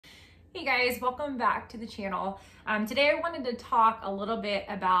Hey guys, welcome back to the channel. Today I wanted to talk a little bit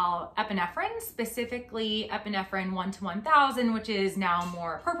about epinephrine, specifically epinephrine 1 to 1000, which is now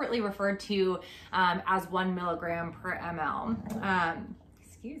more appropriately referred to as 1 milligram per ml.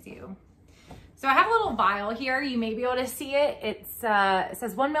 Excuse you. So I have a little vial here. You may be able to see it. It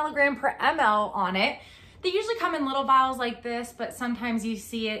says 1 milligram per ml on it. They usually come in little vials like this, but sometimes you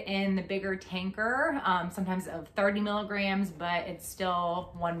see it in the bigger tanker, sometimes of 30 milligrams, but it's still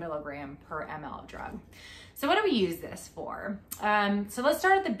 1 milligram per ml of drug. So what do we use this for? So let's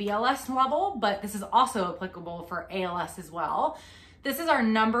start at the BLS level, but this is also applicable for ALS as well. This is our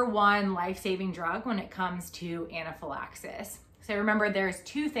 #1 life-saving drug when it comes to anaphylaxis. So remember, there's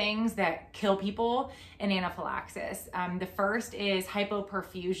two things that kill people in anaphylaxis. The first is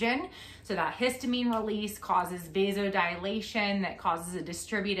hypoperfusion. So that histamine release causes vasodilation that causes a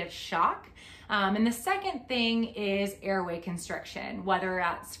distributive shock. And the second thing is airway constriction, whether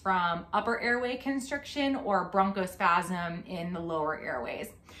that's from upper airway constriction or bronchospasm in the lower airways.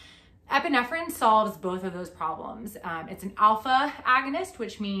 Epinephrine solves both of those problems. It's an alpha agonist,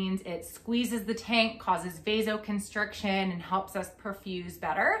 which means it squeezes the tank, causes vasoconstriction, and helps us perfuse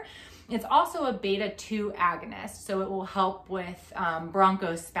better. It's also a beta 2 agonist, so it will help with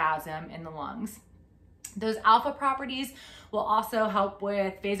bronchospasm in the lungs. Those alpha properties will also help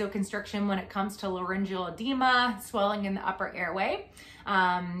with vasoconstriction when it comes to laryngeal edema, swelling in the upper airway.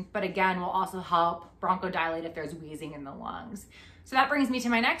 But again, will also help bronchodilate if there's wheezing in the lungs. So that brings me to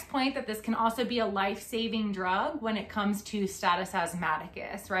my next point, that this can also be a life-saving drug when it comes to status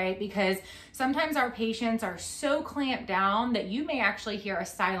asthmaticus, right? Because sometimes our patients are so clamped down that you may actually hear a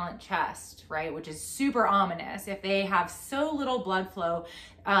silent chest, right? Which is super ominous. If they have so little blood flow,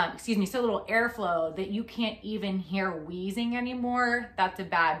 so little airflow that you can't even hear wheezing anymore, that's a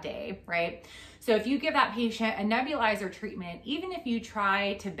bad day, right? So if you give that patient a nebulizer treatment, even if you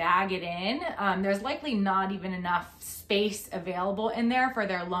try to bag it in, there's likely not even enough space available in there for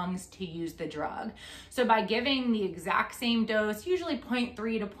their lungs to use the drug. So by giving the exact same dose, usually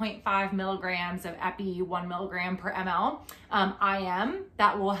 0.3 to 0.5 milligrams of epi 1 milligram per ml IM,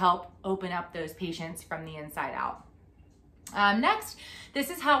 that will help open up those patients from the inside out. Next,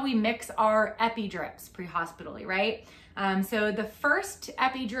 this is how we mix our epi drips pre-hospitally, right? So the first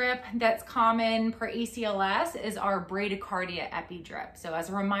epi drip that's common per ACLS is our bradycardia epi drip. So as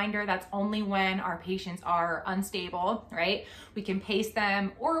a reminder, that's only when our patients are unstable, right? We can pace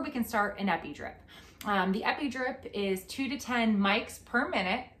them or we can start an epi drip. The epi drip is 2 to 10 mics per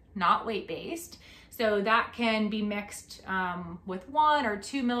minute, not weight-based. So that can be mixed with 1 or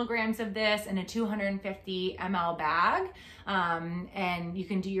 2 milligrams of this in a 250 ml bag. And you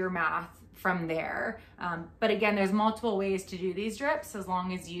can do your math from there. But again, there's multiple ways to do these drips. As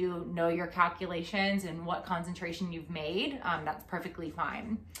long as you know your calculations and what concentration you've made, that's perfectly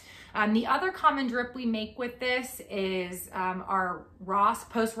fine. The other common drip we make with this is our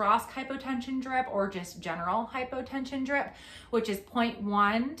post-ROSC hypotension drip, or just general hypotension drip, which is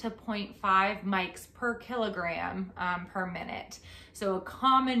 0.1 to 0.5 mics per kilogram per minute. So a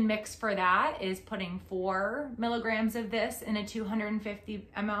common mix for that is putting 4 milligrams of this in a 250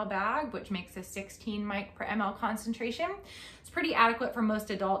 ml bag, which makes a 16 mic per ml concentration. It's pretty adequate for most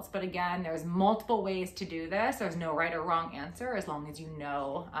adults, but again, there's multiple ways to do this. There's no right or wrong answer as long as you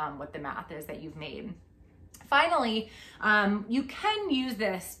know what the math is that you've made. Finally, you can use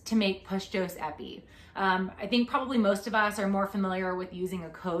this to make push dose epi. I think probably most of us are more familiar with using a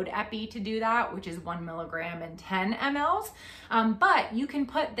code epi to do that, which is 1 milligram and 10 mLs. But you can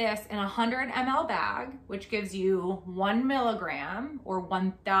put this in a 100 ml bag, which gives you 1 milligram or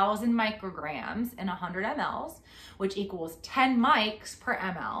 1000 micrograms in 100 mLs, which equals 10 mics per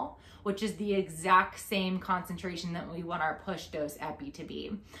ml, which is the exact same concentration that we want our push dose epi to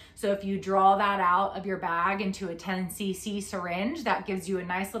be. So if you draw that out of your bag into a 10 cc syringe, that gives you a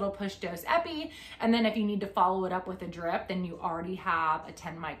nice little push dose epi. And then if you need to follow it up with a drip, then you already have a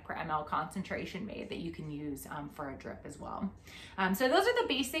 10 mic per ml concentration made that you can use for a drip as well. So those are the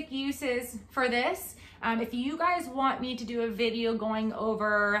basic uses for this. If you guys want me to do a video going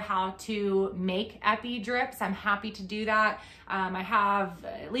over how to make epi drips, I'm happy to do that. I have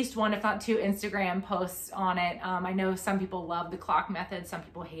at least 1, if not 2, Instagram posts on it. I know some people love the clock method, some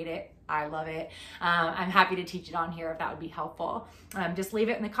people hate it. I love it. I'm happy to teach it on here if that would be helpful. Just leave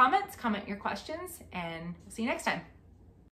it in the comments, comment your questions, and we'll see you next time.